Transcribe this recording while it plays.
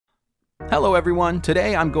Hello everyone,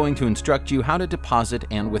 today I'm going to instruct you how to deposit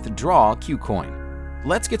and withdraw QQoin.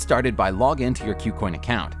 Let's get started by log into your QQoin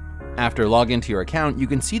account. After log into your account, you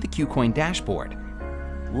can see the QQoin dashboard.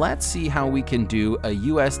 Let's see how we can do a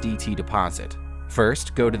USDT deposit.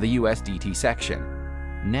 First, go to the USDT section.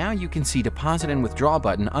 Now you can see deposit and withdraw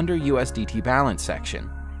button under USDT balance section.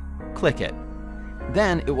 Click it.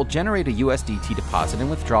 Then it will generate a USDT deposit and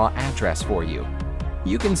withdraw address for you.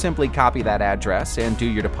 You can simply copy that address and do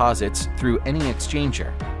your deposits through any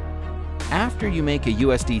exchanger. After you make a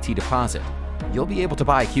USDT deposit, you'll be able to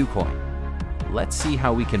buy QQoin. Let's see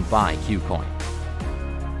how we can buy QQoin.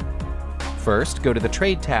 First, go to the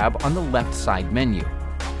Trade tab on the left side menu.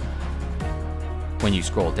 When you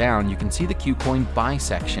scroll down, you can see the QQoin Buy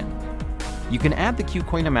section. You can add the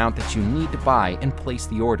QQoin amount that you need to buy and place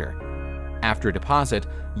the order. After a deposit,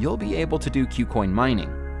 you'll be able to do QQoin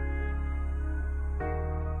mining.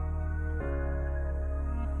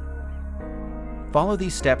 Follow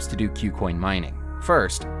these steps to do QQoin mining.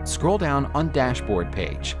 First, scroll down on Dashboard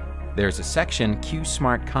page. There's a section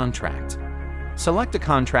QSmart Contract. Select a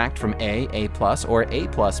contract from A+, or A++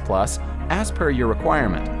 as per your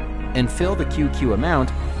requirement, and fill the QQ amount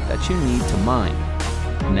that you need to mine.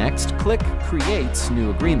 Next, click Create New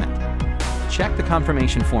Agreement. Check the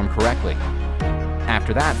confirmation form correctly.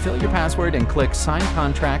 After that, fill your password and click Sign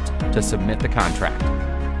Contract to submit the contract.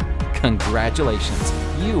 Congratulations!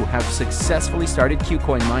 You have successfully started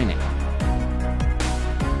QQoin mining.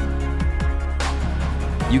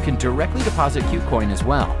 You can directly deposit QQoin as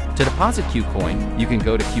well. To deposit QQoin, you can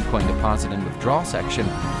go to QQoin Deposit and Withdrawal section,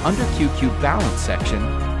 under QQ Balance section,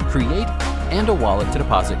 create and a wallet to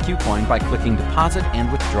deposit QQoin by clicking Deposit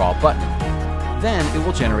and Withdraw button. Then it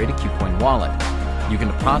will generate a QQoin wallet. You can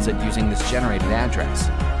deposit using this generated address.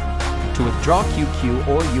 To withdraw QQ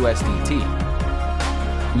or USDT,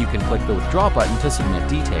 you can click the Withdraw button to submit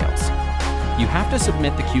details. You have to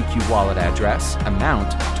submit the QQ wallet address,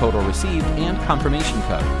 amount, total received, and confirmation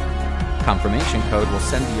code. Confirmation code will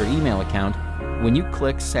send to your email account when you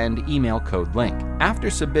click Send Email Code link. After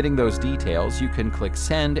submitting those details, you can click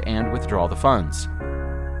Send and withdraw the funds.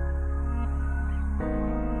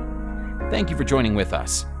 Thank you for joining with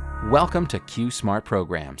us. Welcome to Q Smart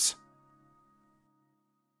Programs.